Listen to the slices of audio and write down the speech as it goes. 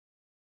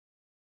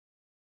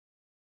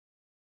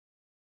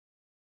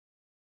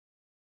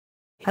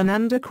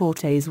Hernan de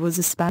Cortes was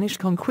a Spanish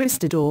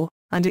conquistador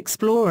and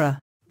explorer,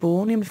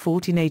 born in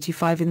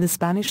 1485 in the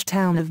Spanish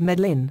town of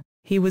Medellin.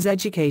 He was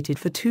educated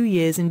for 2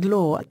 years in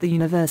law at the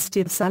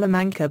University of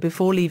Salamanca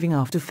before leaving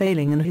after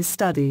failing in his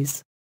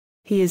studies.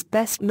 He is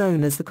best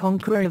known as the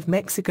conqueror of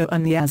Mexico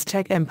and the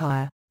Aztec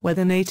Empire, where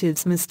the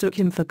natives mistook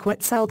him for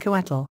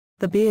Quetzalcoatl,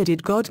 the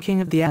bearded god king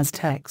of the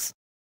Aztecs.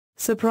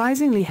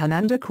 Surprisingly,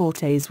 Hernan de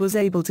Cortes was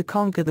able to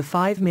conquer the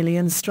 5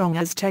 million-strong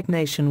Aztec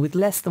nation with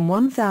less than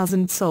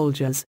 1,000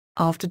 soldiers,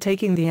 after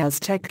taking the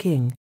Aztec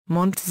king,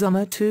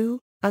 Montezuma II,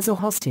 as a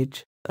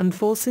hostage, and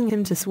forcing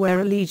him to swear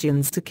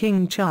allegiance to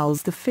King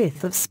Charles V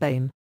of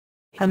Spain.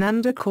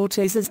 Hernan de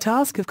Cortes's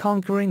task of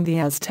conquering the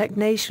Aztec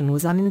nation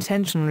was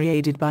unintentionally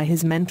aided by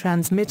his men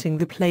transmitting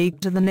the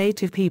plague to the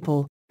native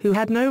people, who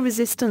had no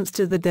resistance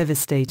to the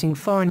devastating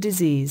foreign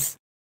disease.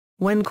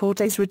 When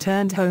Cortes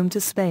returned home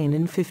to Spain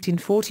in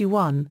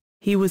 1541,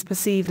 he was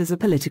perceived as a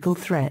political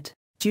threat,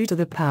 due to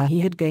the power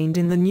he had gained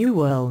in the New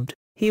World.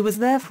 He was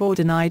therefore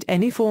denied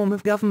any form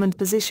of government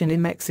position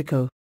in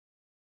Mexico.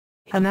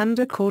 Hernan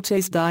de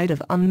Cortes died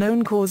of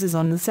unknown causes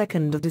on the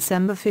 2nd of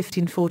December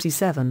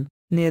 1547,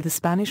 near the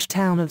Spanish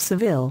town of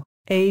Seville,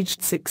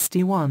 aged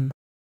 61.